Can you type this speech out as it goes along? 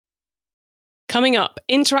Coming up,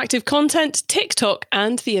 interactive content, TikTok,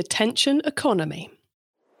 and the attention economy.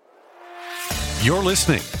 You're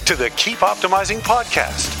listening to the Keep Optimizing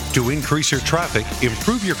podcast to increase your traffic,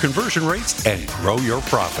 improve your conversion rates, and grow your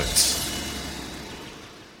profits.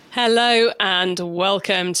 Hello and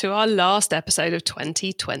welcome to our last episode of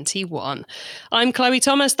 2021. I'm Chloe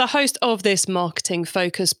Thomas, the host of this Marketing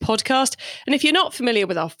Focus podcast. And if you're not familiar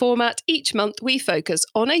with our format, each month we focus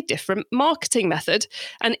on a different marketing method.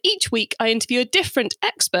 And each week I interview a different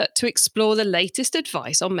expert to explore the latest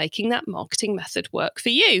advice on making that marketing method work for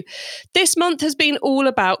you. This month has been all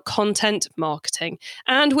about content marketing.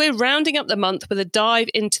 And we're rounding up the month with a dive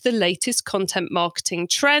into the latest content marketing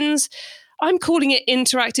trends. I'm calling it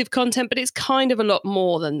interactive content, but it's kind of a lot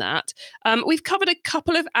more than that. We've covered a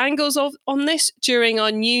couple of angles on this during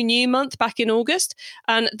our new month back in August,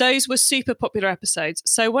 and those were super popular episodes.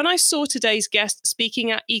 So when I saw today's guest speaking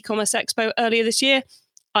at E-commerce Expo earlier this year,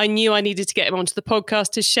 I knew I needed to get him onto the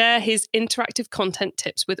podcast to share his interactive content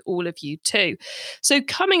tips with all of you too. So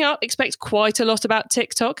coming up, expect quite a lot about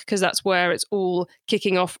TikTok because that's where it's all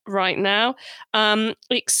kicking off right now.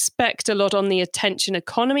 Expect a lot on the attention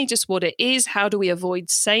economy, just what it is, how do we avoid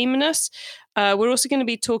sameness? We're also going to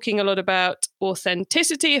be talking a lot about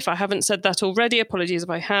authenticity. If I haven't said that already, apologies if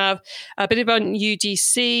I have. A bit about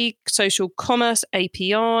UGC, social commerce,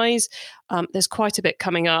 APIs. There's quite a bit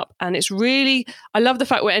coming up. And it's really, I love the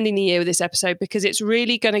fact we're ending the year with this episode because it's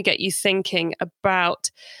really going to get you thinking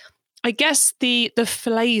about, I guess, the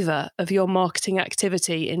flavour of your marketing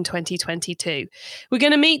activity in 2022. We're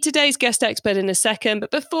going to meet today's guest expert in a second.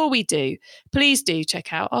 But before we do, please do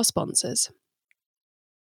check out our sponsors.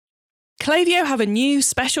 Klaviyo have a new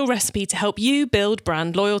special recipe to help you build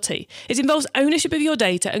brand loyalty. It involves ownership of your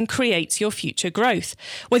data and creates your future growth.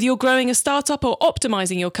 Whether you're growing a startup or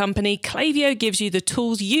optimizing your company, Klaviyo gives you the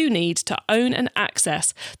tools you need to own and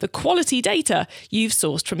access the quality data you've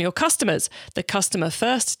sourced from your customers, the customer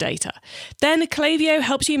first data. Then Klaviyo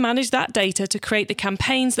helps you manage that data to create the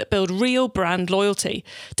campaigns that build real brand loyalty.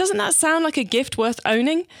 Doesn't that sound like a gift worth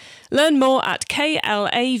owning? Learn more at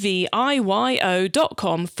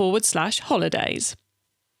klaviyo.com/holidays.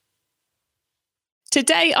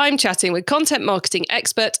 Today, I'm chatting with content marketing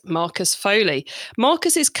expert Marcus Foley.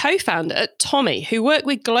 Marcus is co-founder at Tommy, who work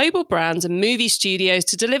with global brands and movie studios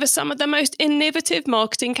to deliver some of the most innovative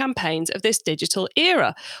marketing campaigns of this digital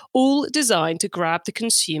era, all designed to grab the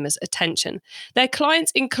consumer's attention. Their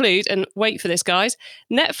clients include, and wait for this, guys,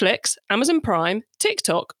 Netflix, Amazon Prime,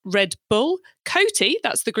 TikTok, Red Bull, Coty,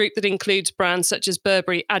 that's the group that includes brands such as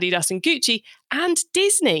Burberry, Adidas and Gucci, and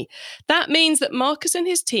Disney. That means that Marcus and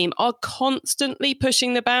his team are constantly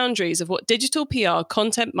pushing the boundaries of what digital PR,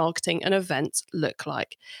 content marketing and events look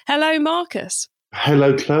like. Hello, Marcus.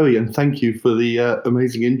 Hello, Chloe, and thank you for the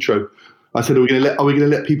amazing intro. I said, are we going to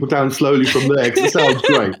let people down slowly from there? Because it sounds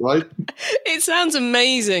great, right? It sounds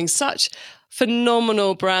amazing. Such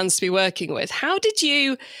phenomenal brands to be working with. How did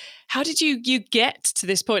you get to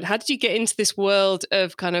this point? How did you get into this world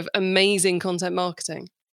of kind of amazing content marketing?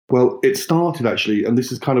 Well, it started actually, and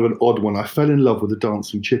this is kind of an odd one. I fell in love with a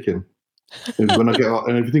dancing chicken. And when I get out,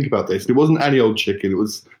 and if you think about this, it wasn't any old chicken. It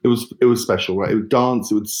was special, right? It would dance,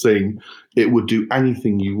 it would sing, it would do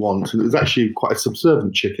anything you want. And it was actually quite a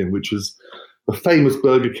subservient chicken, which was a famous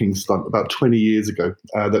Burger King stunt about 20 years ago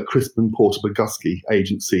that Crispin Porter Bogusky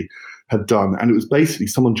agency had done, and it was basically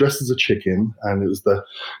someone dressed as a chicken, and it was the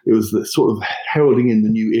sort of heralding in the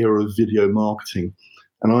new era of video marketing.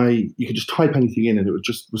 And you could just type anything in and it would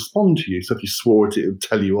just respond to you. So if you swore at it, it would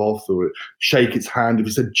tell you off, or it would shake its hand. If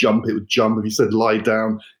you said jump, it would jump. If you said lie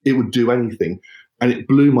down, it would do anything. And it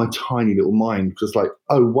blew my tiny little mind because like,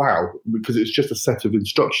 oh wow, because it was just a set of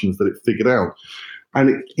instructions that it figured out.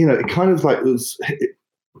 And it kind of like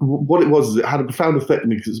what it was is it had a profound effect on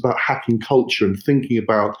me because it's about hacking culture and thinking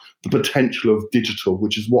about the potential of digital,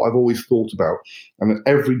 which is what I've always thought about. And that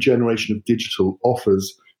every generation of digital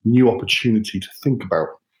offers new opportunity to think about.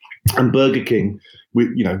 And Burger King,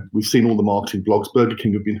 we've seen all the marketing blogs. Burger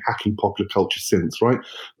King have been hacking popular culture since, right?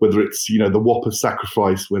 Whether it's, the Whopper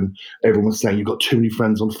sacrifice when everyone was saying you've got too many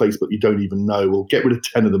friends on Facebook you don't even know. Well, get rid of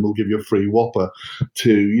 10 of them, we'll give you a free Whopper.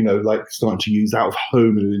 To, starting to use out of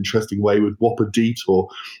home in an interesting way with Whopper Detour.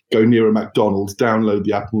 Go near a McDonald's, download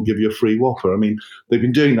the app and we'll give you a free Whopper. I mean, they've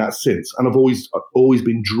been doing that since. And I've always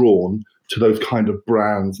been drawn to those kind of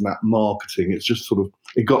brands and that marketing. It's just sort of,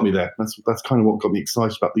 it got me there. That's kind of what got me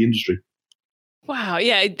excited about the industry. Wow.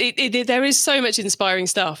 Yeah, there is so much inspiring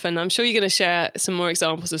stuff. And I'm sure you're going to share some more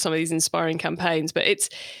examples of some of these inspiring campaigns. But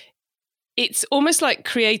it's almost like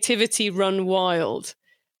creativity run wild.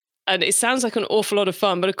 And it sounds like an awful lot of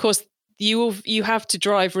fun. But of course, you have to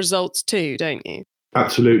drive results too, don't you?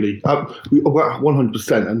 Absolutely,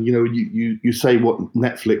 100%. And you say what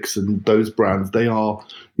Netflix and those brands, they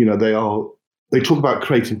talk about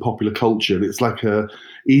creating popular culture. And it's like a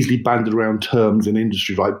easily banded around terms in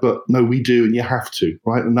industry, right? But no, we do, and you have to,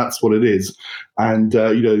 right? And that's what it is. And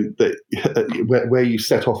where you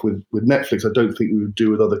set off with Netflix, I don't think we would do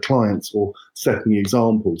with other clients or setting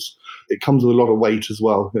examples. It comes with a lot of weight as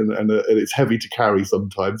well, and it's heavy to carry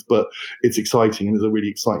sometimes, but it's exciting and is a really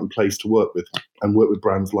exciting place to work with and work with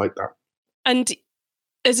brands like that. And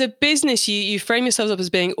as a business, you frame yourselves up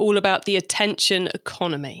as being all about the attention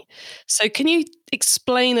economy. So can you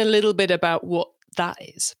explain a little bit about what that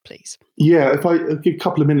is, please? Yeah, if I give a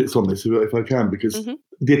couple of minutes on this, if I can, because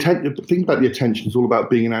the thing about the attention is all about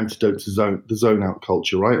being an antidote to the zone out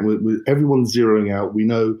culture, right? Everyone's zeroing out. We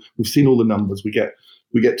know, we've seen all the numbers. We get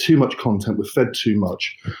too much content. We're fed too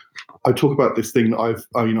much. I talk about this thing that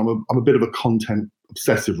I'm a bit of a content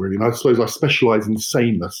obsessive, really, and I suppose I specialize in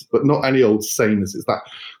sameness, but not any old sameness. It's that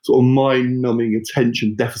sort of mind-numbing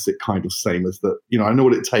attention deficit kind of sameness that, I know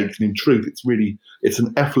what it takes, and in truth, it's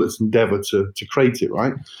an effortless endeavor to create it,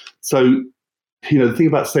 right? So, the thing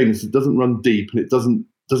about sameness, it doesn't run deep, and it doesn't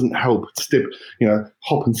help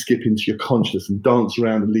hop and skip into your consciousness and dance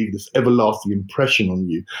around and leave this everlasting impression on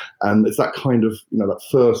you. And it's that kind of,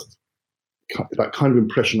 that kind of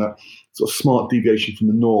impression, that sort of smart deviation from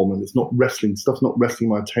the norm, and stuff's not wresting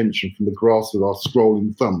my attention from the grass with our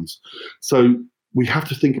scrolling thumbs. So we have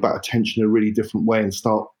to think about attention in a really different way and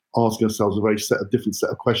start asking ourselves a different set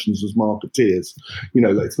of questions as marketeers.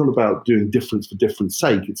 It's not about doing difference for difference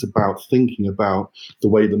sake. It's about thinking about the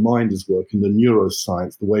way the mind is working, the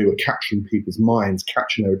neuroscience, the way we're capturing people's minds,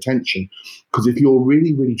 capturing their attention. Because if you're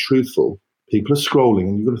really, really truthful, people are scrolling,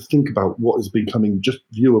 and you've got to think about what is becoming just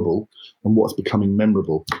viewable and what's becoming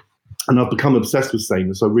memorable. And I've become obsessed with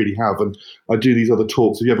sameness. I really have. And I do these other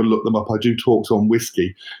talks. If you ever look them up, I do talks on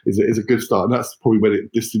whiskey. Is a good start. And that's probably where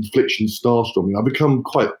this infliction starts from. I've become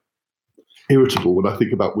quite irritable when I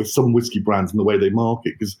think about with some whiskey brands and the way they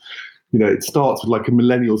market, because it starts with like a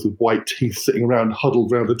millennials with white teeth sitting around,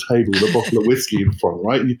 huddled around a table with a bottle of whiskey in front,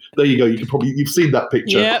 right? There you go. You've seen that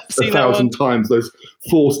picture 1,000 times. Those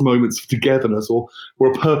forced moments of togetherness, or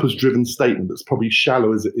a purpose-driven statement that's probably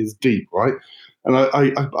shallow as it is deep, right? And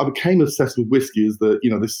I became obsessed with whiskey as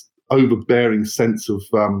this overbearing sense of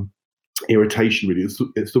irritation. Really,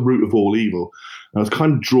 it's the root of all evil. And I was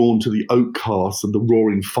kind of drawn to the oak casts and the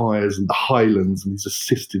roaring fires and the Highlands and these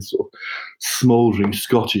assisted sort of smouldering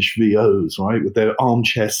Scottish VOs, right, with their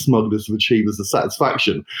armchair smugness of achievers of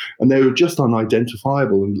satisfaction. And they were just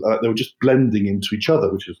unidentifiable, and they were just blending into each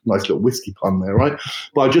other, which is a nice little whiskey pun there, right?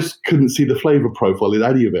 But I just couldn't see the flavour profile in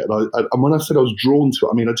any of it. And when I said I was drawn to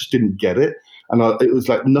it, I just didn't get it. And it was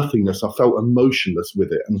like nothingness. I felt emotionless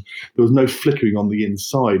with it, and there was no flickering on the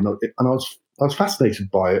inside. And I was fascinated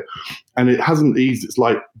by it, and it hasn't eased its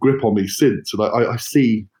grip on me since. And I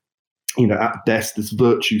see, at best, this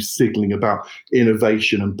virtue signaling about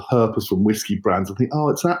innovation and purpose from whiskey brands. I think,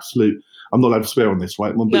 it's an absolute. I'm not allowed to swear on this,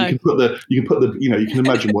 right? But no. You can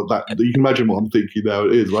imagine what I'm thinking now.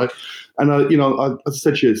 It is, right? And as I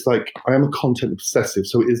said to you, it's like I am a content obsessive,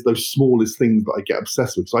 so it is those smallest things that I get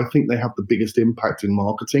obsessed with. So I think they have the biggest impact in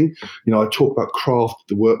marketing. I talk about craft,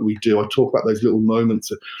 the work we do. I talk about those little moments,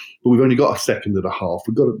 but we've only got a second and a half.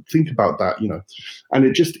 We've got to think about that, And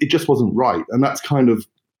it just wasn't right. And that's kind of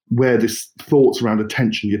where this thoughts around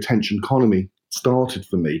attention, the attention economy, started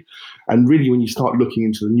for me. And really, when you start looking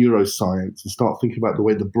into the neuroscience and start thinking about the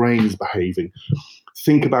way the brain is behaving,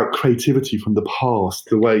 think about creativity from the past,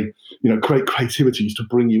 the way, creativity used to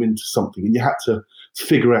bring you into something and you had to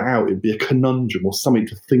figure it out. It'd be a conundrum or something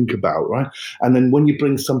to think about, right? And then when you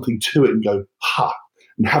bring something to it and go,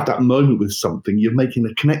 and have that moment with something, you're making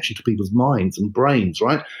a connection to people's minds and brains,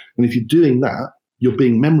 right? And if you're doing that, you're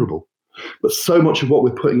being memorable. But so much of what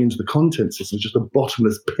we're putting into the content system is just a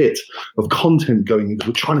bottomless pit of content going in, because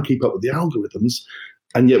we're trying to keep up with the algorithms,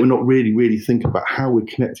 and yet we're not really, really thinking about how we're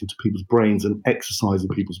connecting to people's brains and exercising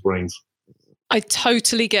people's brains. I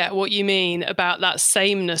totally get what you mean about that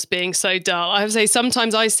sameness being so dull. I have to say,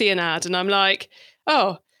 sometimes I see an ad and I'm like,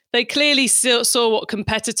 they clearly saw what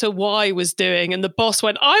competitor Y was doing, and the boss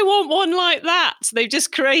went, I want one like that. So they've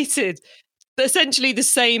just created essentially the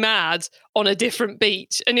same ad on a different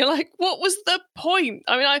beach, and you're like, what was the point?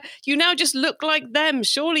 You now just look like them.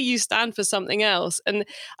 Surely you stand for something else. And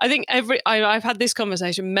I think I've had this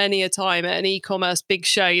conversation many a time at an e-commerce big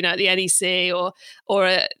show, at the NEC or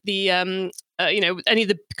at the any of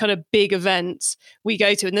the kind of big events we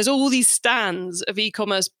go to, and there's all these stands of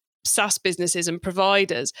e-commerce SaaS businesses and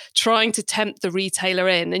providers trying to tempt the retailer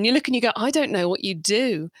in. And you look and you go, I don't know what you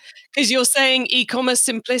do, because you're saying e-commerce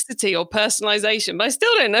simplicity or personalization, but I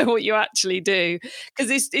still don't know what you actually do,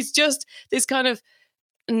 because it's just this kind of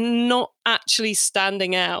not actually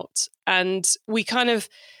standing out. And we kind of,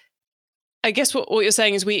 I guess what you're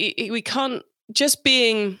saying is we can't, just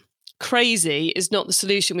being crazy is not the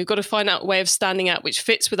solution. We've got to find out a way of standing out which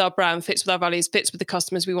fits with our brand, fits with our values, fits with the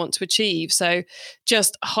customers we want to achieve. So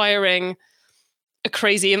just hiring a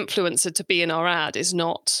crazy influencer to be in our ad is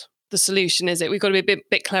not the solution, is it? We've got to be a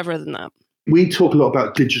bit cleverer than that. We talk a lot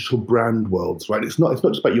about digital brand worlds, right? It's not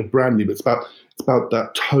just about your branding, but it's about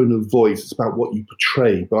that tone of voice. It's about what you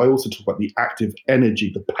portray. But I also talk about the active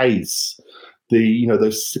energy, the pace,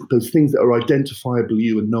 those things that are identifiable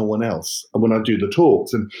you and no one else. And when I do the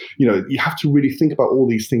talks, and you have to really think about all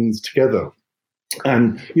these things together.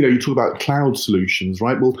 And you talk about cloud solutions,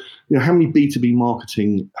 right? Well, how many B2B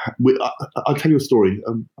marketing? I'll tell you a story.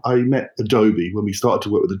 I met Adobe when we started to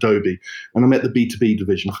work with Adobe, and I met the B2B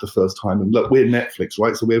division for the first time. And look, we're Netflix,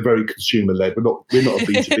 right? So we're very consumer led. We're not a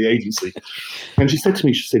B2B agency. And she said to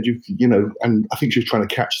me, and I think she was trying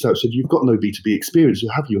to catch us out. She said, "You've got no B2B experience,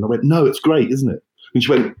 have you?" And I went, "No, it's great, isn't it?" And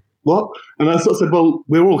she went, "What?" And I sort of said, "Well,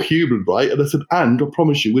 we're all human, right?" And I said, "And I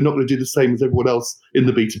promise you, we're not going to do the same as everyone else in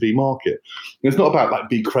the B2B market." And it's not about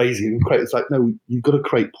be crazy and create. It's no, you've got to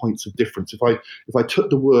create points of difference. If I took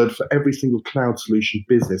the word for every single cloud solution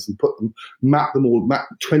business and map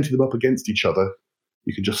 20 of them up against each other,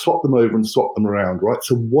 you can just swap them over and swap them around, right?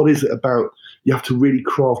 So what is it about? You have to really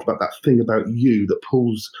craft about that thing about you that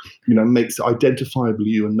pulls, makes it identifiable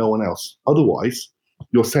you and no one else. Otherwise,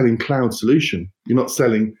 you're selling cloud solution. You're not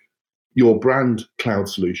selling your brand cloud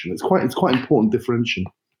solution. It's quite important differentiation.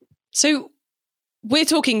 So we're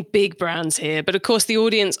talking big brands here, but of course the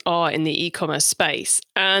audience are in the e-commerce space.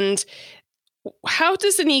 And how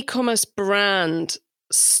does an e-commerce brand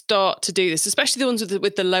start to do this, especially the ones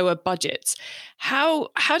with the lower budgets? How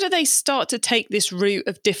do they start to take this route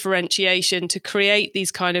of differentiation to create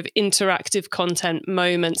these kind of interactive content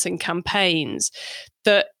moments and campaigns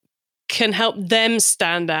that can help them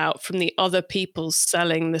stand out from the other people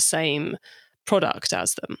selling the same product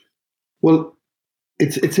as them? Well,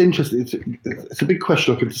 it's interesting. It's a big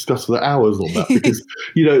question I could discuss for the hours on that, because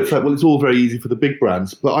it's like, well, it's all very easy for the big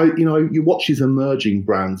brands, but you watch these emerging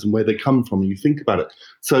brands and where they come from, and you think about it.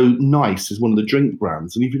 So Nice is one of the drink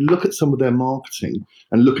brands, and if you look at some of their marketing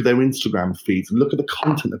and look at their Instagram feeds and look at the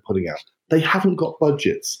content they're putting out, they haven't got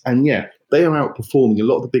budgets, and yet they are outperforming a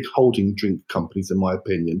lot of the big holding drink companies, in my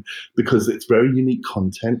opinion, because it's very unique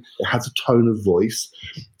content. It has a tone of voice.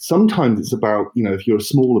 Sometimes it's about, if you're a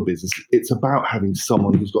smaller business, it's about having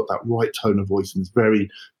someone who's got that right tone of voice and is very,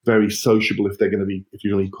 very sociable if you're going to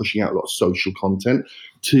be pushing out a lot of social content,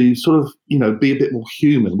 to sort of, be a bit more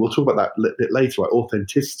human. We'll talk about that a bit later, right?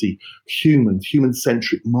 Authenticity,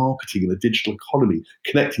 human-centric marketing in the digital economy,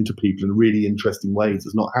 connecting to people in really interesting ways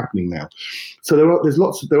is not happening now. So there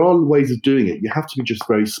are ways of doing it. You have to be just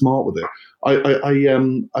very smart with it.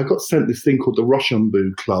 I got sent this thing called the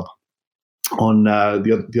Rochambeau Club on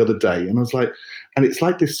the other day, and I was like, and it's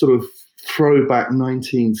like this sort of throwback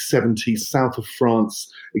 1970s South of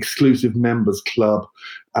France exclusive members club,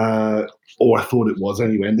 or I thought it was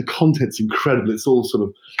anyway. And the content's incredible. It's all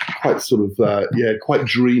quite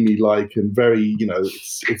dreamy like, and very,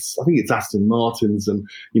 it's I think it's Aston Martin's, and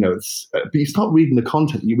but you start reading the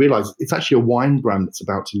content and you realize it's actually a wine brand that's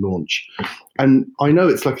about to launch. And I know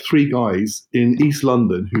it's like 3 guys in East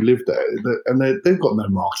London who live there, and they've got no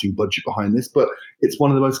marketing budget behind this, but it's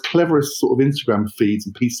one of the most cleverest sort of Instagram feeds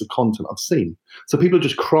and pieces of content I've seen. So people are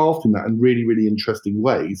just crafting that in really, really interesting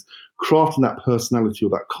ways, crafting that personality or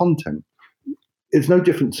that content. It's no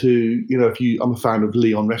different to, I'm a fan of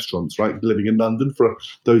Leon Restaurants, right? Living in London, for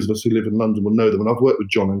those of us who live in London will know them. And I've worked with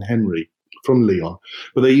John and Henry from Leon.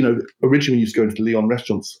 But they, originally used to go into the Leon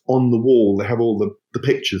Restaurants, on the wall, they have all the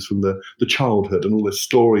pictures from the childhood and all the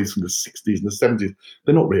stories from the 60s and the 70s.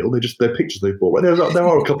 They're not real, they're pictures they've bought. Right? There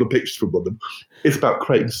are a couple of pictures from them. It's about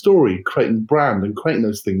creating story, creating brand, and creating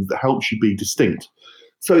those things that helps you be distinct.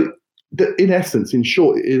 So in essence, in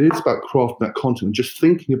short, it is about crafting that content and just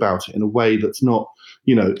thinking about it in a way that's not,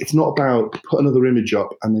 it's not about put another image up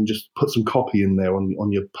and then just put some copy in there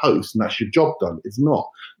on your post and that's your job done. It's not.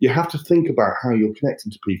 You have to think about how you're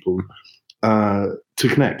connecting to people to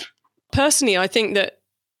connect. Personally, I think that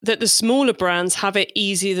the smaller brands have it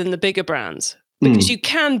easier than the bigger brands, because you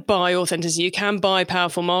can buy authenticity, you can buy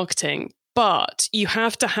powerful marketing, but you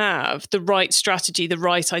have to have the right strategy, the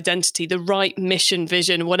right identity, the right mission,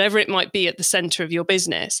 vision, whatever it might be at the center of your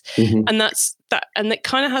business. Mm-hmm. And that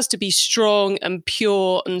kind of has to be strong and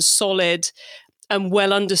pure and solid and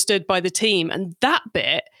well understood by the team. And that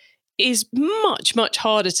bit is much, much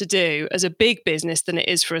harder to do as a big business than it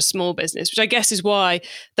is for a small business, which I guess is why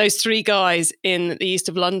those three guys in the east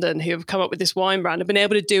of London who have come up with this wine brand have been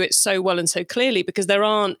able to do it so well and so clearly, because there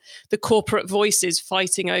aren't the corporate voices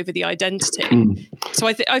fighting over the identity. So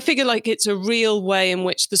I figure like it's a real way in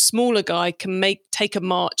which the smaller guy can take a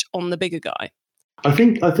march on the bigger guy. I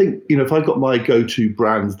think if I got my go-to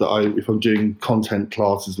brands that if I'm doing content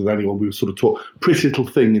classes with anyone, we sort of talk. Pretty Little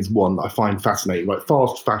Thing is one that I find fascinating, right?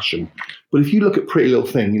 Fast fashion. But if you look at Pretty Little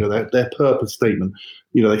Thing, their purpose statement,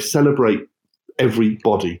 they celebrate every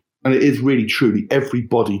body. And it is really truly every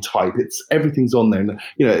body type. Everything's on there. And,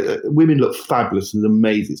 women look fabulous and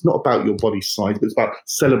amazing. It's not about your body size, but it's about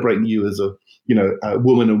celebrating you as a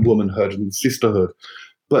woman and womanhood and sisterhood.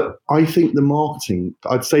 But I think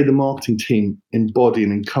I'd say the marketing team embody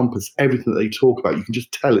and encompass everything that they talk about. You can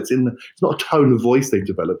just tell it's not a tone of voice they've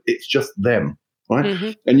developed. It's just them, right?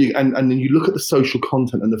 Mm-hmm. And then you look at the social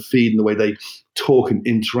content and the feed and the way they talk and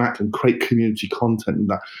interact and create community content and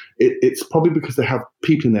that. It's probably because they have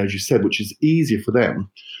people in there, as you said, which is easier for them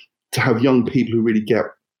to have young people who really get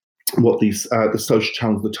what these the social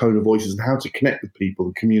channels, the tone of voices, and how to connect with people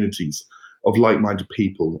and communities of like-minded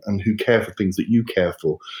people and who care for things that you care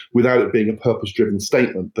for, without it being a purpose-driven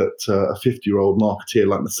statement that a 50-year-old marketeer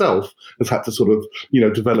like myself has had to sort of,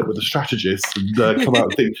 develop with a strategist and come out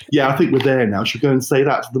and think, yeah, I think we're there now. Should go and say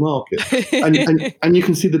that to the market. And you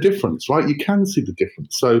can see the difference, right? You can see the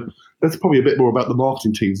difference. So that's probably a bit more about the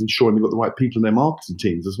marketing teams, ensuring they've got the right people in their marketing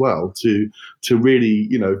teams as well to really,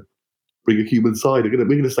 bring a human side. We're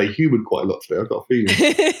going to say human quite a lot today. I've got a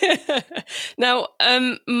feeling. Now,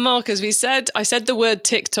 Mark, as I said the word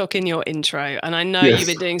TikTok in your intro, and I know You've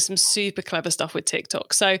been doing some super clever stuff with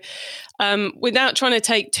TikTok. So without trying to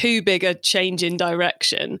take too big a change in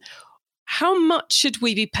direction, how much should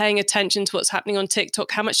we be paying attention to what's happening on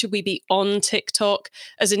TikTok? How much should we be on TikTok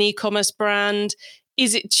as an e-commerce brand?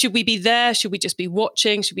 Should we be there? Should we just be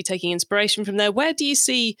watching? Should we be taking inspiration from there? Where do you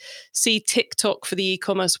see TikTok for the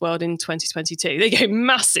e-commerce world in 2022? There you go,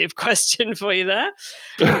 massive question for you there.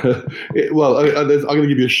 Well, I'm going to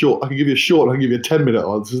give you a short. I can give you a short. I can give you a 10-minute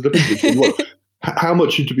answer. How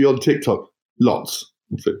much should you be on TikTok? Lots.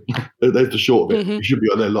 There's the short of it. Mm-hmm. You should be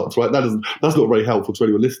on there lots, right? That's not very helpful to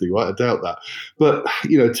anyone listening, right? I doubt that. But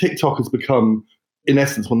TikTok has become, in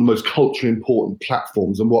essence, one of the most culturally important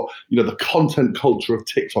platforms, and the content culture of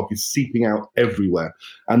TikTok is seeping out everywhere.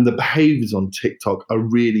 And the behaviors on TikTok are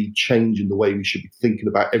really changing the way we should be thinking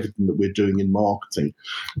about everything that we're doing in marketing.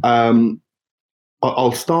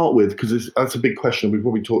 I'll start with, because that's a big question. We've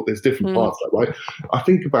probably talked, there's different parts of that, right? I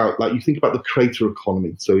think about, you think about the creator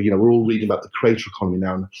economy. So, we're all reading about the creator economy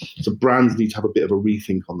now. And so brands need to have a bit of a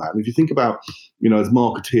rethink on that. And if you think about, as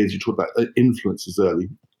marketeers, you talked about influencers early.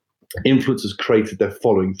 Influencers created their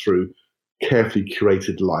following through carefully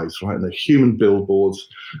curated lives, right? And they're human billboards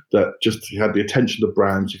that just had the attention of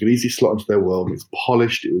brands. You could easily slot into their world. It was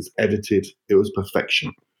polished, it was edited, it was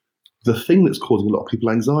perfection. The thing that's causing a lot of people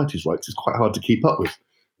anxiety is, right, it's quite hard to keep up with.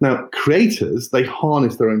 Now, creators, they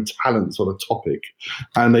harness their own talents on a topic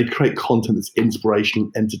and they create content that's inspirational,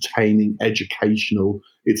 entertaining, educational,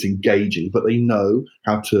 it's engaging, but they know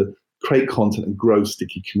how to create content and grow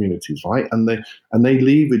sticky communities, right? And they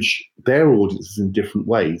leverage their audiences in different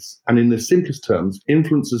ways. And in the simplest terms,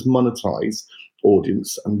 influencers monetize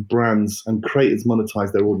audience and brands and creators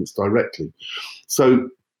monetize their audience directly. So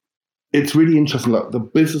it's really interesting. Like, the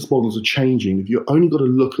business models are changing. If you've only got to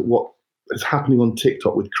look at what is happening on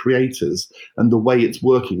TikTok with creators and the way it's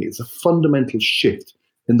working, it's a fundamental shift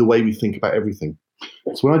in the way we think about everything.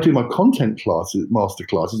 So when I do my content classes, master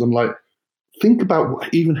classes, I'm like, think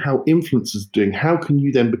about even how influencers are doing. How can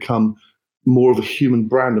you then become more of a human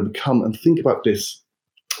brand and think about this?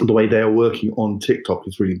 The way they are working on TikTok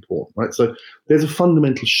is really important, right? So there's a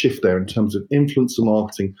fundamental shift there in terms of influencer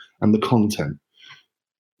marketing and the content.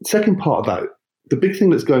 Second part of that, the big thing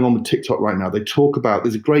that's going on with TikTok right now, they talk about,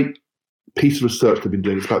 there's a great piece of research they've been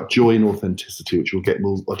doing. It's about joy and authenticity, which I'd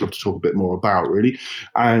love to talk a bit more about, really.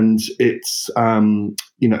 And it's,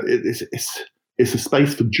 it's a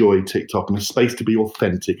space for joy, TikTok, and a space to be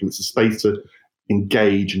authentic, and it's a space to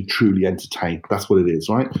engage and truly entertain. That's what it is,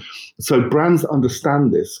 right? So brands that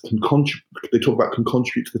understand this can contribute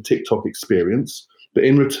to the TikTok experience, but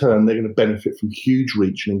in return, they're going to benefit from huge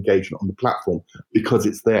reach and engagement on the platform because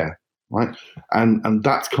it's there, right? And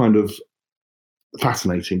that's kind of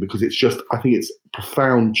fascinating because I think it's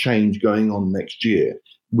profound change going on next year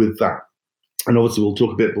with that. And obviously, we'll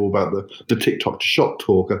talk a bit more about the TikTok to shop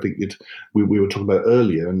talk. I think we were talking about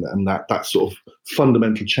earlier, and that sort of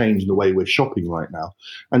fundamental change in the way we're shopping right now.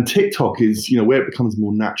 And TikTok is, where it becomes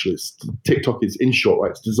more natural. TikTok is, in short,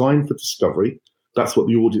 right, it's designed for discovery. That's what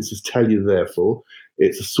the audiences tell you they're there for.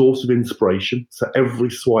 It's a source of inspiration. So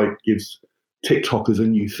every swipe gives TikTok as a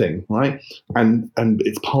new thing, right? And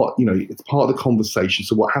it's part of the conversation.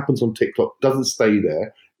 So what happens on TikTok doesn't stay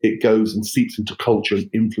there. It goes and seeps into culture and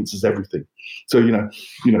influences everything. So,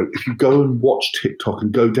 if you go and watch TikTok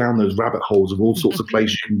and go down those rabbit holes of all sorts of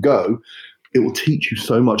places you can go, it will teach you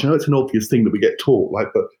so much. I know it's an obvious thing that we get taught, like,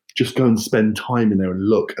 but just go and spend time in there and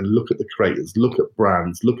look at the creators, look at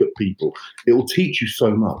brands, look at people. It will teach you so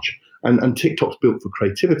much. And TikTok's built for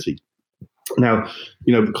creativity. Now,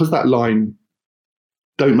 because that line,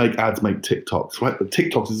 don't make ads, make TikToks, right? But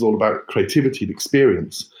TikToks is all about creativity and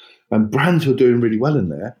experience. And brands who are doing really well in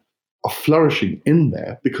there are flourishing in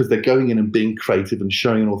there because they're going in and being creative and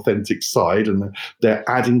showing an authentic side, and they're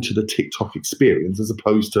adding to the TikTok experience as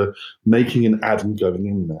opposed to making an ad and going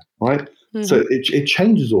in there, right? Mm-hmm. So it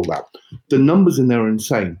changes all that. The numbers in there are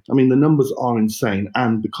insane. I mean, the numbers are insane.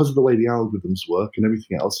 And because of the way the algorithms work and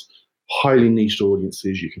everything else, highly niched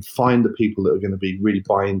audiences, you can find the people that are going to be really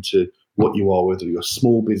buy into what you are, whether you're a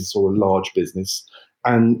small business or a large business.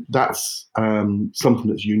 And that's something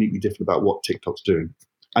that's uniquely different about what TikTok's doing.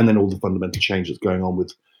 And then all the fundamental changes going on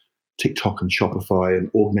with TikTok and Shopify and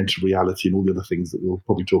augmented reality and all the other things that we'll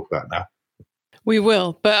probably talk about now. We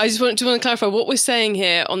will. But I just want to clarify, what we're saying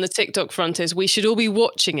here on the TikTok front is we should all be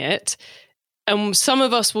watching it. And some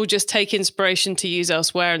of us will just take inspiration to use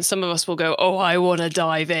elsewhere. And some of us will go, oh, I want to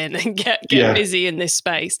dive in and get busy in this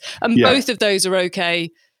space. And both of those are okay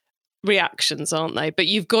reactions, aren't they? But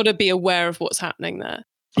you've got to be aware of what's happening there.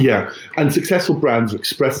 Yeah. And successful brands are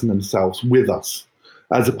expressing themselves with us,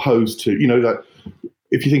 as opposed to, that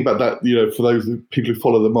if you think about that, for those people who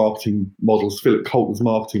follow the marketing models, Philip Kotler's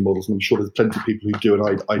marketing models, and I'm sure there's plenty of people who do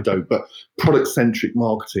and I don't, but product-centric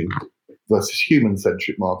marketing versus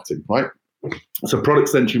human-centric marketing, right? So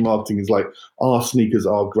product-centric marketing is like, our sneakers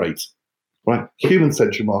are great, right?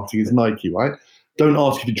 Human-centric marketing is Nike, right? Don't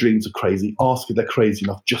ask if your dreams are crazy. Ask if they're crazy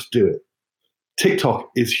enough. Just do it. TikTok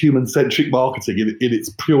is human-centric marketing in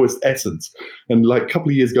its purest essence. And like a couple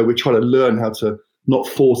of years ago, we're trying to learn how to not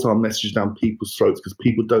force our messages down people's throats because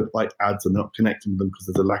people don't like ads and they're not connecting with them because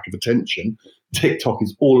there's a lack of attention. TikTok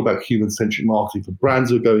is all about human-centric marketing. For brands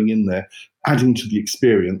who are going in there, adding to the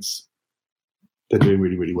experience, they're doing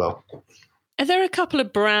really, really well. Are there a couple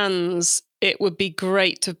of brands it would be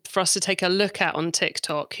great for us to take a look at on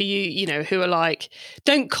TikTok who are like,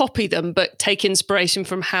 don't copy them, but take inspiration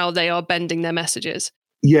from how they are bending their messages?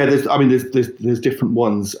 Yeah, there's different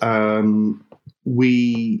ones.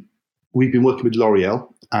 We've been working with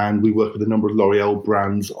L'Oreal, and we work with a number of L'Oreal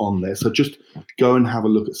brands on there. So just go and have a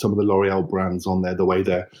look at some of the L'Oreal brands on there, the way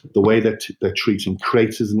they're treating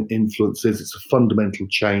creators and influencers. It's a fundamental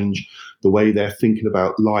change. The way they're thinking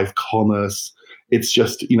about live commerce. It's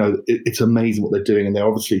just, it's amazing what they're doing. And they're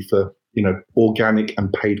obviously for, organic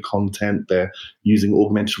and paid content. They're using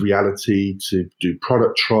augmented reality to do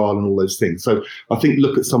product trial and all those things. So I think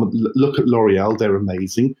look at L'Oreal. They're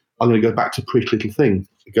amazing. I'm going to go back to Pretty Little Thing.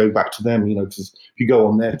 Go back to them, because if you go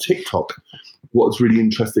on their TikTok, what's really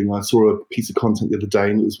interesting, I saw a piece of content the other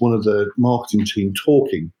day, and it was one of the marketing team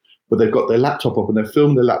talking, but they've got their laptop up and they're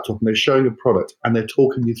filming their laptop and they're showing a product and they're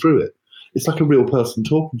talking you through it. It's like a real person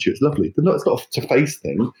talking to you. It's lovely. It's not a face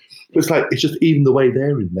thing, but it's just even the way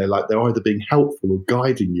they're in there, like they're either being helpful or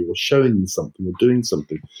guiding you or showing you something or doing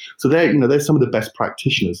something. So they're some of the best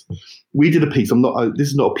practitioners. We did a piece. This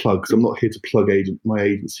is not a plug because I'm not here to plug my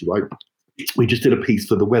agency, right? We just did a piece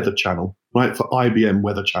for the Weather Channel, right? For IBM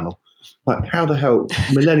Weather Channel. Like, how the hell,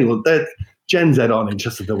 millennials, they're Gen Z aren't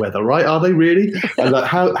interested in the weather, right? Are they really? And like,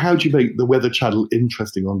 how do you make the Weather Channel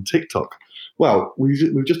interesting on TikTok? Well,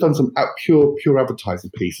 we've just done some pure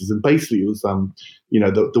advertising pieces, and basically it was,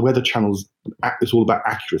 the Weather Channel's it's all about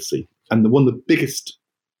accuracy, and one of the biggest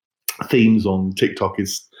themes on TikTok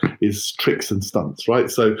is tricks and stunts,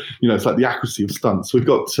 right? So it's like the accuracy of stunts. We've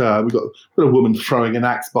got a woman throwing an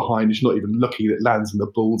axe behind. She's not even looking. It lands in the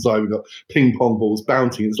bullseye. We've got ping pong balls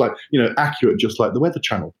bouncing. It's like accurate, just like the Weather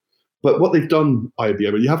Channel. But what they've done,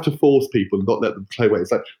 IBM, and you have to force people and not let them play away.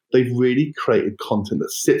 It's like they've really created content that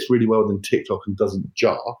sits really well within TikTok and doesn't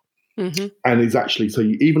jar. Mm-hmm. And is actually, so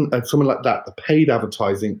you even something like that, the paid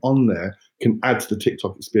advertising on there can add to the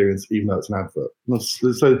TikTok experience, even though it's an advert.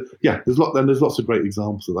 So there's lots of great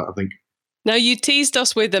examples of that, I think. Now, you teased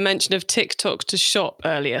us with the mention of TikTok to shop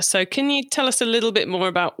earlier. So can you tell us a little bit more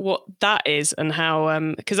about what that is and how,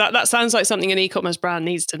 because that sounds like something an e-commerce brand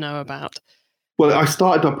needs to know about? Well, I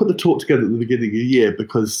put the talk together at the beginning of the year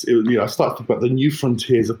because I started to think about the new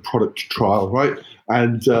frontiers of product trial, right?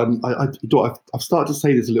 And I've started to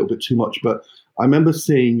say this a little bit too much, but I remember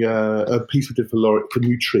seeing a piece we did for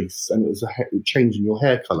Nutrice, and it was a change in your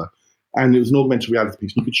hair color. And it was an augmented reality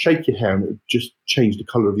piece. You could shake your hair and it would just change the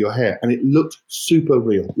color of your hair. And it looked super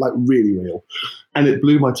real, like really real. And it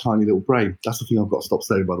blew my tiny little brain. That's the thing I've got to stop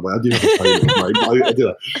saying, by the way. I do have a tiny little brain. I do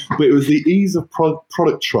that. But it was the ease of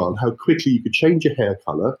product trial, how quickly you could change your hair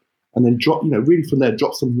color and then drop, really from there,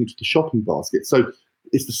 drop something into the shopping basket. So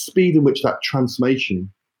it's the speed in which that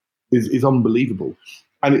transformation is unbelievable.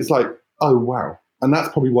 And it's like, oh, wow. And that's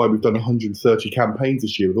probably why we've done 130 campaigns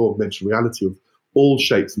this year with augmented reality of all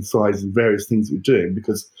shapes and sizes and various things that we're doing,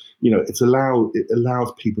 because it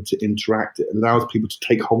allows people to interact, it allows people to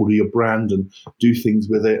take hold of your brand and do things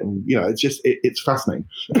with it, and it's fascinating.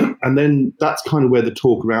 And then that's kind of where the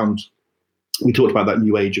talk around, we talked about that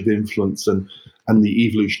new age of influence and the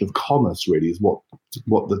evolution of commerce really is what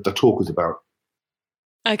the talk was about.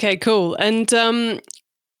 Okay, cool. And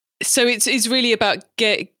so it's really about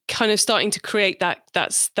kind of starting to create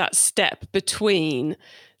that step between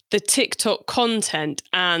the TikTok content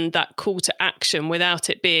and that call to action without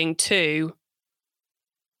it being too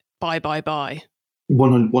buy.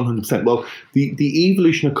 100%. Well, the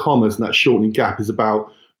evolution of commerce and that shortening gap is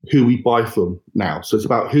about who we buy from now. So it's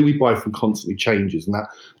about who we buy from constantly changes. And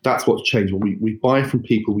that's what's changed. We buy from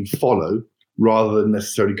people we follow rather than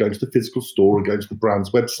necessarily going to the physical store or going to the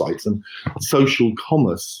brand's websites. And social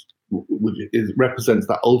commerce represents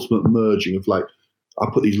that ultimate merging of I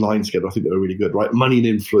put these lines together. I think they're really good, right? Money and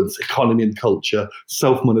influence, economy and culture,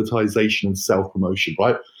 self-monetization and self-promotion,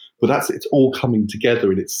 right? But it's all coming together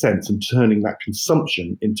in its sense and turning that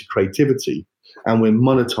consumption into creativity. And we're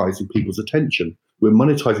monetizing people's attention. We're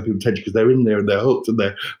monetizing people's attention because they're in there and they're hooked and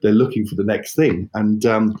they're looking for the next thing. And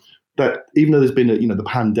that even though there's been the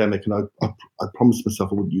pandemic, and I promised myself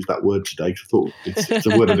I wouldn't use that word today because I thought it's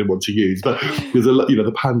a word I didn't want to use, but because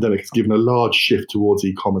the pandemic has given a large shift towards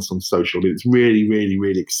e-commerce on social. It's really, really,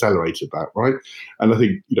 really accelerated that, right? And I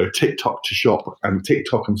think TikTok to shop and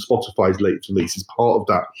TikTok and Spotify's latest release is part of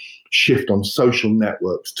that shift on social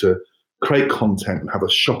networks to create content and have a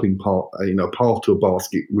shopping path to a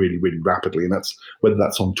basket really, really rapidly. And that's whether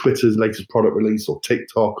that's on Twitter's latest product release or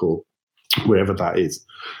TikTok or wherever that is.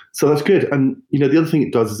 So that's good. And, the other thing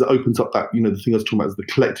it does is it opens up that, the thing I was talking about is the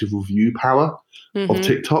collective review power of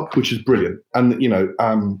TikTok, which is brilliant. And,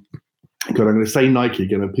 I'm going to say Nike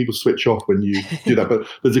again, and people switch off when you do that. But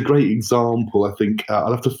there's a great example, I think.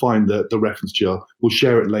 I'll have to find the reference to you. We'll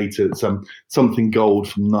share it later. It's something gold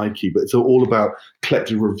from Nike, but it's all about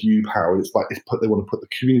collective review power. It's they want to put the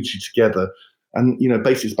community together. And,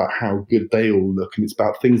 basically it's about how good they all look. And it's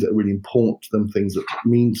about things that are really important to them, things that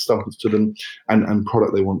mean something to them and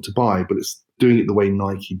product they want to buy. But it's doing it the way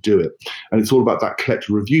Nike do it. And it's all about that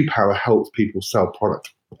collective review power helps people sell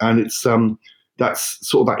product. And it's that's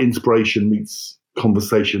sort of that inspiration meets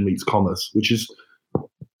conversation meets commerce, which is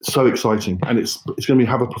so exciting. And it's going to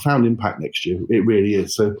have a profound impact next year. It really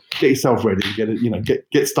is. So get yourself ready,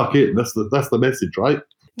 get stuck in. That's the message, right?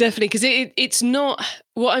 Definitely, because it's not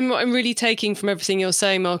what I'm really taking from everything you're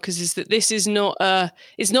saying, Marcus, is that this is not a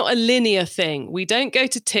linear thing. We don't go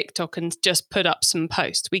to TikTok and just put up some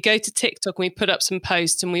posts. We go to TikTok and we put up some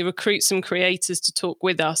posts and we recruit some creators to talk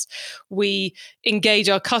with us. We engage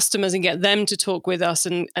our customers and get them to talk with us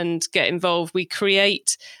and get involved. We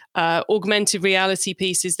create augmented reality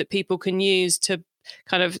pieces that people can use to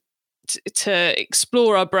kind of to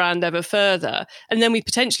explore our brand ever further, and then we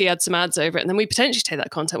potentially add some ads over it, and then we potentially take that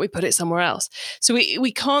content, we put it somewhere else. So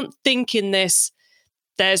we can't think in this,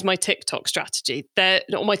 there's my TikTok strategy,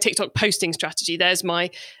 or my TikTok posting strategy, there's my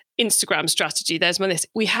Instagram strategy, there's my this.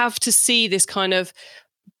 We have to see this kind of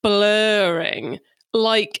blurring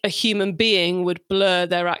like a human being would blur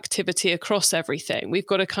their activity across everything. We've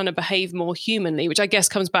got to kind of behave more humanly, which I guess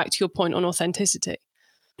comes back to your point on authenticity.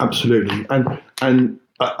 Absolutely. And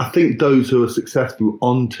I think those who are successful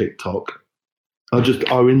on TikTok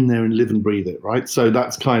are in there and live and breathe it, right? So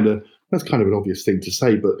that's kind of an obvious thing to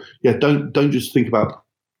say, but yeah, don't just think about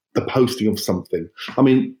the posting of something. I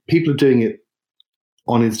mean, people are doing it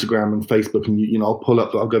on Instagram and Facebook, and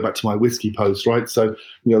I'll go back to my whiskey post, right? So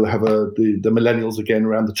they'll have the millennials again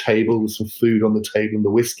around the table with some food on the table and the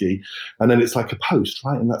whiskey, and then it's like a post,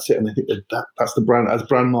 right? And that's it. And I think that's the brand. As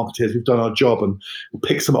brand marketers, we've done our job, and we'll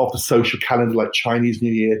pick some off the social calendar like Chinese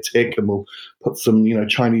New Year tick, and we'll put some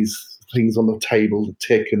Chinese things on the table to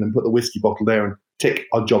tick, and then put the whiskey bottle there and tick,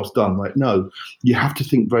 our job's done, right? No, you have to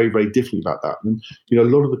think very, very differently about that. And a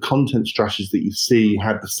lot of the content strategies that you see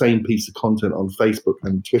had the same piece of content on Facebook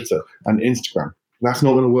and Twitter and Instagram. That's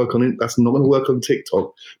not going to work on it. That's not going to work on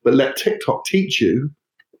TikTok. But let TikTok teach you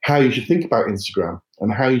how you should think about Instagram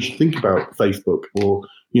and how you should think about Facebook or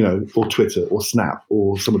Twitter or Snap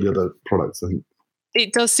or some of the other products, I think.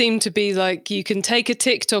 It does seem to be like you can take a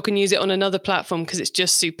TikTok and use it on another platform because it's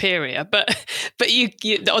just superior. But you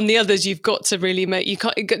on the others, you've got to really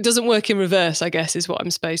it doesn't work in reverse, I guess, is what I'm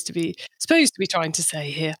supposed to be trying to say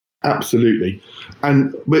here. Absolutely.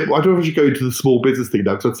 And I don't know if I should go into the small business thing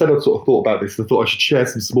now, because I said I sort of thought about this and I thought I should share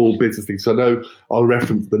some small business things. So I know I'll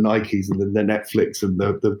reference the Nikes and the Netflix and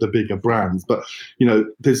the bigger brands. But,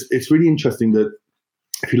 it's really interesting that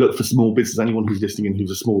if you look for small business, anyone who's listening and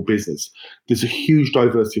who's a small business, there's a huge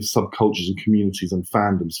diversity of subcultures and communities and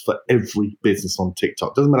fandoms for every business on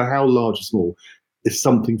TikTok. Doesn't matter how large or small. It's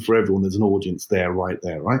something for everyone. There's an audience there, right?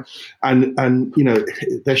 And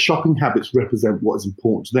their shopping habits represent what is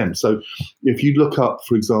important to them. So if you look up,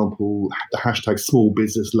 for example, the hashtag small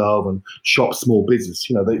business love and shop small business,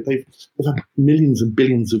 they've had millions and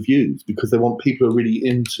billions of views because they want people who are really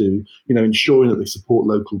into, ensuring that they support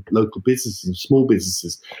local businesses and small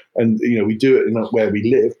businesses. And, we do it in where we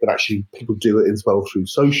live, but actually people do it as well through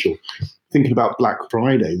social. Thinking about Black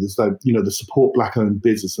Friday, there's the support Black-owned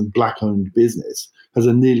business and Black-owned business has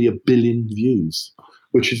nearly 1 billion views,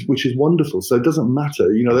 which is wonderful. So it doesn't matter,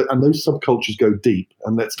 and those subcultures go deep.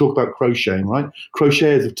 And let's talk about crocheting, right?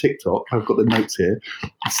 Crocheters of TikTok, I've got the notes here,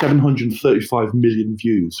 735 million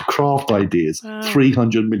views. Craft ideas,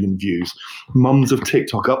 300 million views. Mums of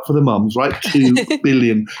TikTok, up for the mums, right? 2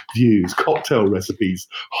 billion views. Cocktail recipes,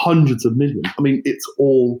 hundreds of millions. I mean, it's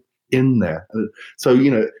all in there. So,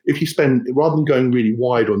 if you spend, rather than going really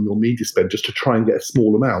wide on your media spend just to try and get a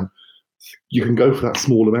small amount, you can go for that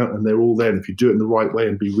small amount and they're all there. And if you do it in the right way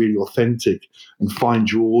and be really authentic and find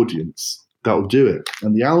your audience, that'll do it.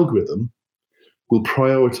 And the algorithm will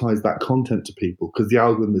prioritize that content to people because the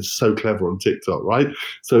algorithm is so clever on TikTok, right?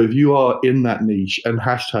 So if you are in that niche and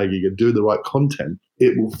hashtagging and doing the right content,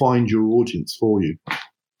 it will find your audience for you.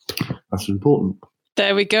 That's important.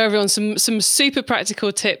 There we go, everyone. Some super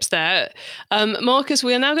practical tips there. Marcus,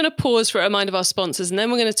 we are now going to pause for a reminder of our sponsors, and then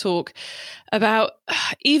we're going to talk about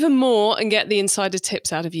even more and get the insider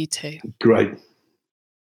tips out of you too. Great.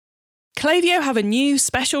 Klaviyo have a new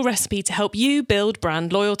special recipe to help you build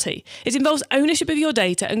brand loyalty. It involves ownership of your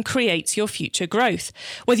data and creates your future growth.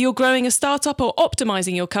 Whether you're growing a startup or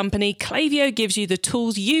optimizing your company, Klaviyo gives you the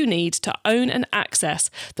tools you need to own and access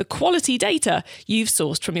the quality data you've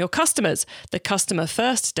sourced from your customers, the customer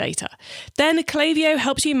first data. Then Klaviyo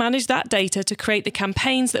helps you manage that data to create the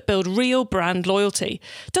campaigns that build real brand loyalty.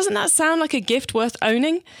 Doesn't that sound like a gift worth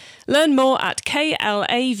owning? Learn more at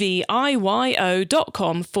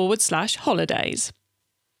klaviyo.com/holidays.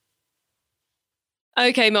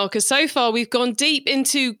 Okay, Marcus, so far we've gone deep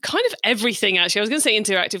into kind of everything, actually. I was going to say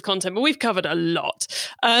interactive content, but we've covered a lot.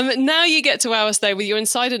 Now you get to wow us, though, with your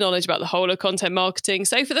insider knowledge about the whole of content marketing.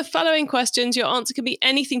 So for the following questions, your answer can be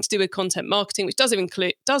anything to do with content marketing, which does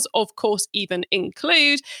of course even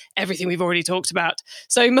include everything we've already talked about.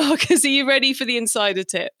 So Marcus, are you ready for the insider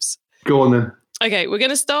tips? Go on then. Okay, we're going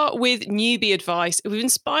to start with newbie advice. If we've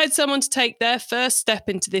inspired someone to take their first step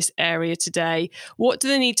into this area today, what do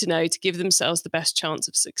they need to know to give themselves the best chance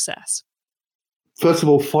of success? First of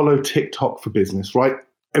all, follow TikTok for business, right?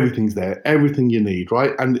 Everything's there, everything you need,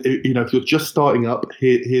 right? And if you're just starting up,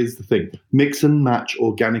 here's the thing. Mix and match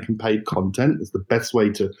organic and paid content is the best way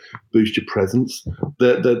to boost your presence.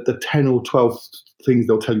 The 10 or 12 things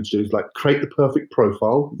they'll tell you to do is like create the perfect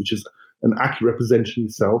profile, which is an accurate representation of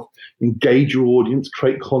yourself, engage your audience,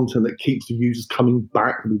 create content that keeps the users coming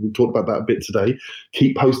back. We've talked about that a bit today.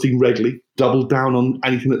 Keep posting regularly, double down on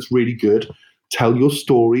anything that's really good. Tell your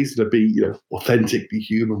stories, be authentic, be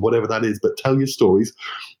human, whatever that is, but tell your stories,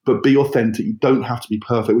 but be authentic. You don't have to be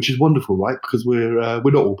perfect, which is wonderful, right? Because we're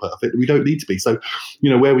not all perfect. We don't need to be. So,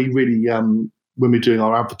 where we really, when we're doing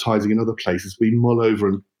our advertising in other places, we mull over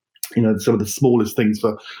and some of the smallest things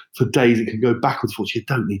for days, it can go backwards. You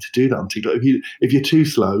don't need to do that on TikTok. If you're too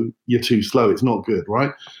slow, you're too slow. It's not good,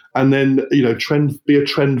 right? And then, be a trend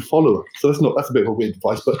follower. So that's a bit of a weird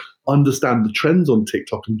advice, but understand the trends on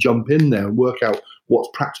TikTok and jump in there and work out what's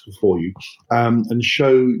practical for you, and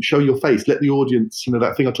show your face. Let the audience,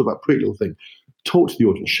 that thing I talked about, Pretty Little Thing. Talk to the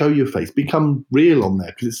audience, show your face, become real on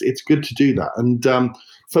there because it's good to do that, and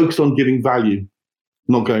focus on giving value.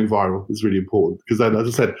 Not going viral is really important because then, as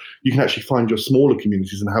I said, you can actually find your smaller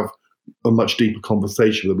communities and have a much deeper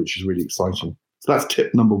conversation with them, which is really exciting. So that's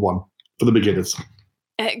tip number 1 for the beginners.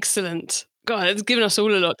 Excellent. God, it's given us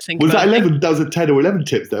all a lot to think Was about. that 11? That was a 10 or 11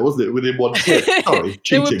 tips there, wasn't it? Within one tip. Sorry,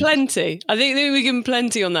 cheating. There were plenty. I think we were given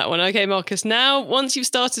plenty on that one. Okay, Marcus. Now, once you've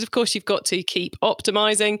started, of course, you've got to keep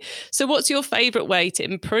optimizing. So what's your favourite way to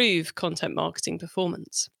improve content marketing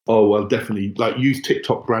performance? Oh, well, definitely. Like, use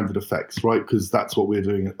TikTok branded effects, right? Because that's what we're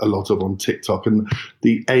doing a lot of on TikTok. And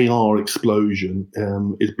the AR explosion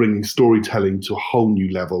is bringing storytelling to a whole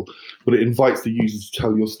new level, but it invites the users to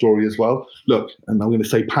tell your story as well. Look, and I'm going to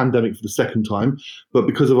say pandemic for the second time, but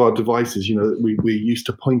because of our devices, you know, we're used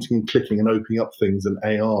to pointing and clicking and opening up things in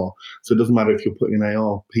AR. So it doesn't matter if you're putting an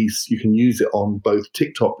AR piece, you can use it on both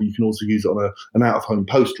TikTok, but you can also use it on an out-of-home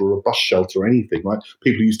poster or a bus shelter or anything, right?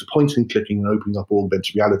 People are used to pointing and clicking and opening up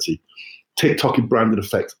augmented reality. TikTok and branded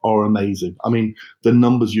effects are amazing. I mean, the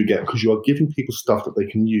numbers you get, because you are giving people stuff that they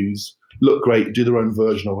can use, look great, do their own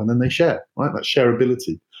version of, and then they share, right? That's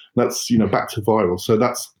shareability. That's, you know, back to viral. So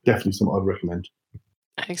that's definitely something I'd recommend.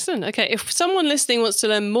 Excellent. Okay. If someone listening wants to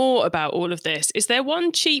learn more about all of this, is there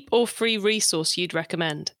one cheap or free resource you'd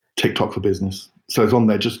recommend? TikTok for Business. So it's on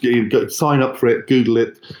there. Just go, sign up for it, Google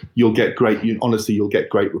it. You'll get great. You'll get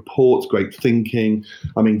great reports, great thinking.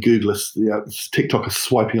 I mean, TikTok is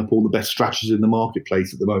swiping up all the best strategies in the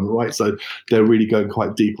marketplace at the moment, right? So they're really going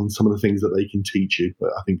quite deep on some of the things that they can teach you. But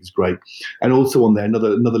I think is great. And also on there,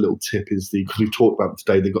 another little tip is because we've talked about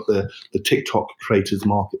today, they've got the TikTok Creators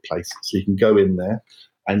Marketplace. So you can go in there.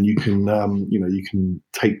 And you can, you can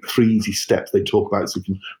take 3 easy steps they talk about. So you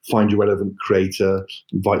can find your relevant creator,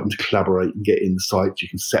 invite them to collaborate and get insights. You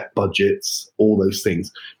can set budgets, all those things.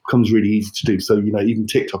 It becomes really easy to do. So, you know, even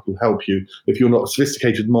TikTok will help you. If you're not a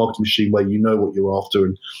sophisticated marketing machine where you know what you're after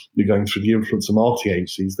and you're going through the influencer marketing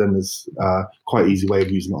agencies, then there's quite an easy way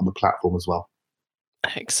of using it on the platform as well.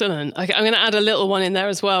 Excellent. Okay, I'm going to add a little one in there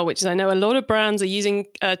as well, which is I know a lot of brands are using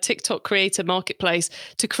TikTok Creator Marketplace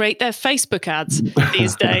to create their Facebook ads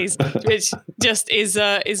these days, which just is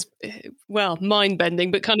mind-bending,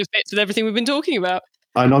 but kind of fits with everything we've been talking about.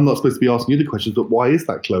 And I'm not supposed to be asking you the questions, but why is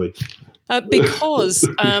that, Chloe? Because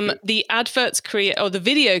the adverts the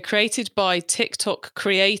video created by TikTok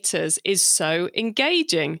creators is so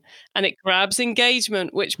engaging, and it grabs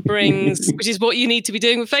engagement, which is what you need to be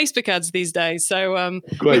doing with Facebook ads these days. So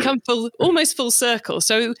we come almost full circle.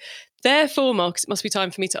 So therefore, Marcus, it must be time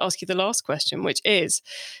for me to ask you the last question, which is,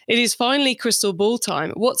 it is finally crystal ball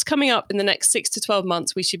time. What's coming up in the next 6 to 12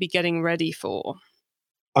 months we should be getting ready for?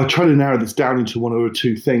 I try to narrow this down into one or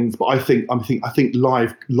two things, but I think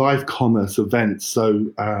live commerce events. So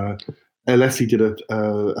Alessi did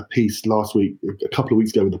a piece last week, a couple of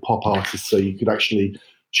weeks ago, with the pop artist. So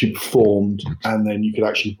she performed, and then you could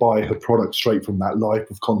actually buy her product straight from that live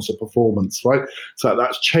concert performance, right? So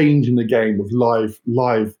that's changing the game of live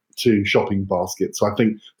to shopping basket. So I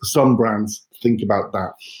think for some brands, think about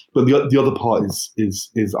that. But the other part is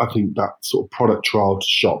I think that sort of product trial to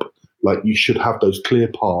shop. Like, you should have those clear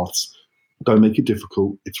paths. Don't make it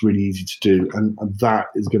difficult. It's really easy to do. And that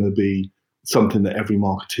is going to be something that every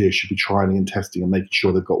marketeer should be trying and testing and making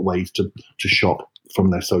sure they've got ways to shop from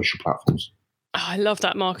their social platforms. Oh, I love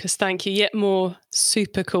that, Marcus. Thank you. Yet more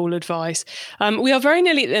super cool advice. We are very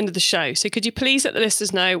nearly at the end of the show. So could you please let the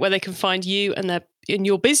listeners know where they can find you and in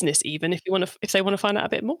your business, even if they want to find out a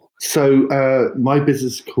bit more? So my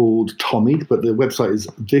business is called Tommy, but the website is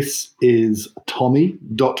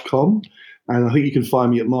thisistommy.com. And I think you can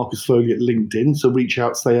find me at Marcus Foley at LinkedIn. So reach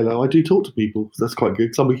out, say hello. I do talk to people. So that's quite good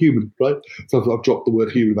because I'm a human, right? So I've dropped the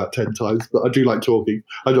word human about 10 times, but I do like talking.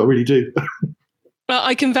 I really do. Well,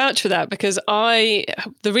 I can vouch for that, because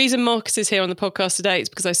the reason Marcus is here on the podcast today is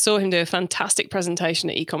because I saw him do a fantastic presentation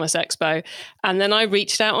at E-Commerce Expo, and then I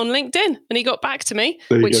reached out on LinkedIn and he got back to me,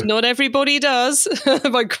 which not everybody does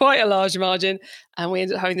by quite a large margin, and we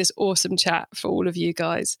ended up having this awesome chat for all of you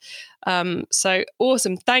guys. So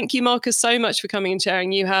awesome. Thank you, Marcus, so much for coming and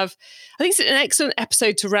sharing. I think it's an excellent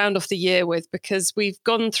episode to round off the year with, because we've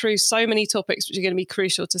gone through so many topics which are going to be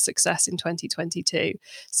crucial to success in 2022.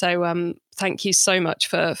 So thank you so much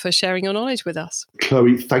for sharing your knowledge with us.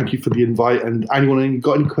 Chloe, thank you for the invite. And anyone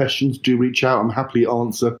got any questions, do reach out. I'm happy to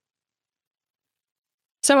answer.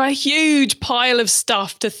 So a huge pile of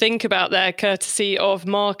stuff to think about there, courtesy of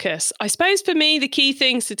Marcus. I suppose for me, the key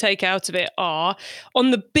things to take out of it are,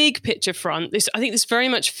 on the big picture front, I think this very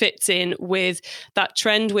much fits in with that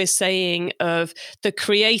trend we're seeing of the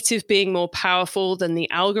creative being more powerful than the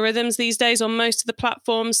algorithms these days on most of the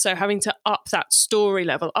platforms. So having to up that story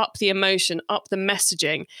level, up the emotion, up the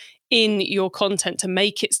messaging in your content to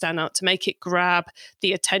make it stand out, to make it grab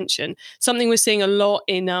the attention. Something we're seeing a lot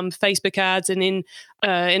in Facebook ads, and in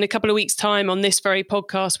a couple of weeks' time on this very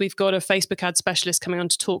podcast, we've got a Facebook ad specialist coming on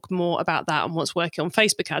to talk more about that and what's working on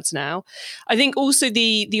Facebook ads now. I think also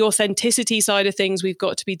the authenticity side of things we've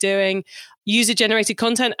got to be doing. User-generated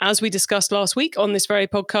content, as we discussed last week on this very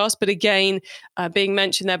podcast, but again, being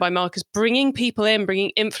mentioned there by Marcus, bringing people in,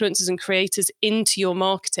 bringing influencers and creators into your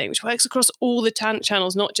marketing, which works across all the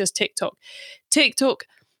channels, not just TikTok. TikTok,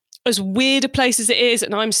 as weird a place as it is,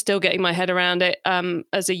 and I'm still getting my head around it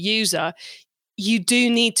as a user, you do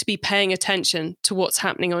need to be paying attention to what's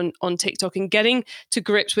happening on TikTok and getting to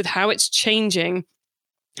grips with how it's changing,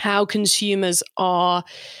 how consumers are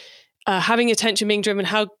having attention being driven,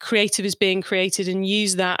 how creative is being created, and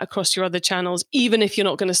use that across your other channels, even if you're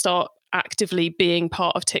not going to start actively being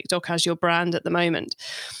part of TikTok as your brand at the moment.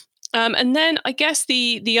 And then I guess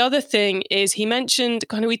the other thing is he mentioned,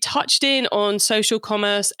 we touched in on social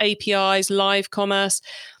commerce, APIs, live commerce.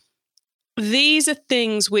 These are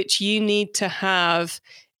things which you need to have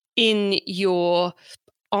in your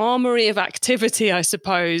armory of activity, I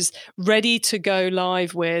suppose, ready to go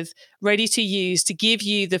live with, ready to use, to give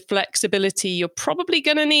you the flexibility you're probably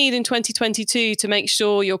going to need in 2022 to make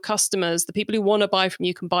sure your customers, the people who want to buy from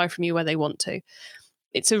you, can buy from you where they want to.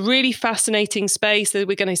 It's a really fascinating space that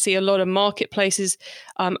we're going to see a lot of marketplaces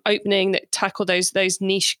opening that tackle those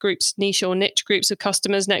niche groups, niche or niche groups of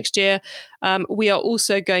customers next year. We are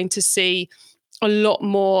also going to see a lot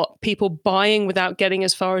more people buying without getting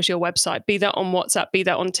as far as your website, be that on WhatsApp, be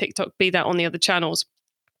that on TikTok, be that on the other channels.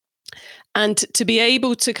 And to be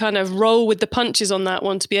able to kind of roll with the punches on that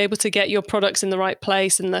one, to be able to get your products in the right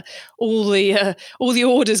place and all the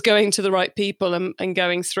orders going to the right people and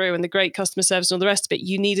going through, and the great customer service and all the rest of it,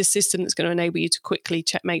 you need a system that's going to enable you to quickly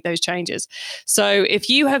make those changes. So if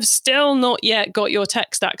you have still not yet got your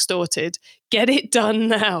tech stack sorted, get it done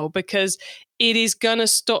now, because it is going to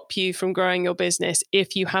stop you from growing your business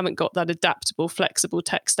if you haven't got that adaptable, flexible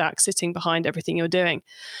tech stack sitting behind everything you're doing.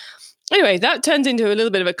 Anyway, that turned into a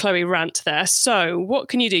little bit of a Chloe rant there. So what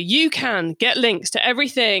can you do? You can get links to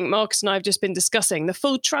everything Marcus and I have just been discussing, the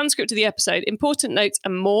full transcript of the episode, important notes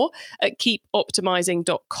and more at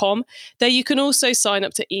keepoptimizing.com. There you can also sign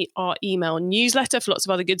up to our email newsletter for lots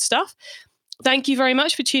of other good stuff. Thank you very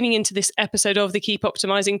much for tuning into this episode of the Keep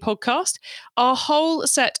Optimizing podcast. Our whole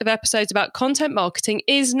set of episodes about content marketing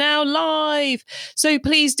is now live. So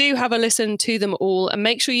please do have a listen to them all, and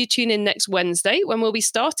make sure you tune in next Wednesday when we'll be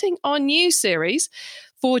starting our new series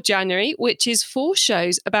for January, which is 4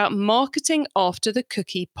 shows about marketing after the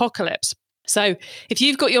cookie apocalypse. So if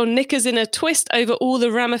you've got your knickers in a twist over all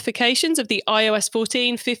the ramifications of the iOS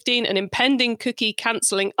 14, 15 and impending cookie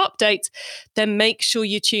cancelling updates, then make sure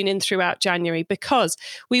you tune in throughout January, because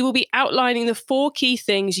we will be outlining the 4 key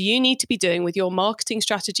things you need to be doing with your marketing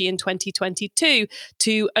strategy in 2022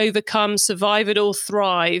 to overcome, survive it all,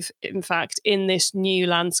 thrive, in fact, in this new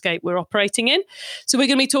landscape we're operating in. So we're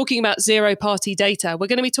going to be talking about zero-party data. We're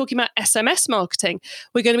going to be talking about SMS marketing.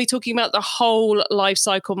 We're going to be talking about the whole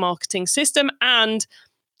lifecycle marketing system. And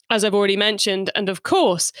as I've already mentioned, and of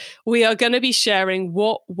course, we are going to be sharing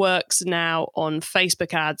what works now on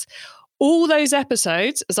Facebook ads. All those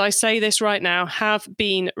episodes, as I say this right now, have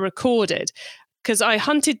been recorded because I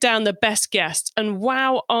hunted down the best guests, and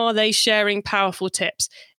wow, are they sharing powerful tips.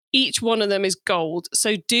 Each one of them is gold.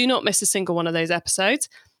 So do not miss a single one of those episodes.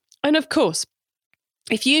 And of course,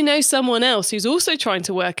 if you know someone else who's also trying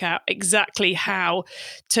to work out exactly how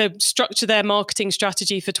to structure their marketing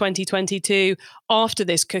strategy for 2022 after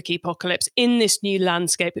this cookie apocalypse in this new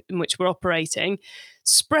landscape in which we're operating,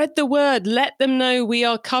 spread the word. Let them know we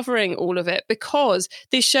are covering all of it, because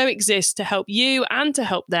this show exists to help you and to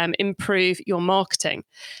help them improve your marketing.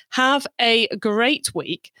 Have a great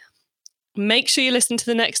week. Make sure you listen to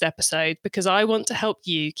the next episode, because I want to help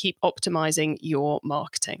you keep optimizing your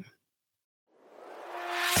marketing.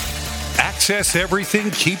 Access everything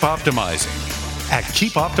Keep Optimizing at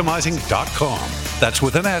keepoptimizing.com. That's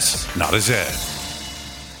with an S, not a Z.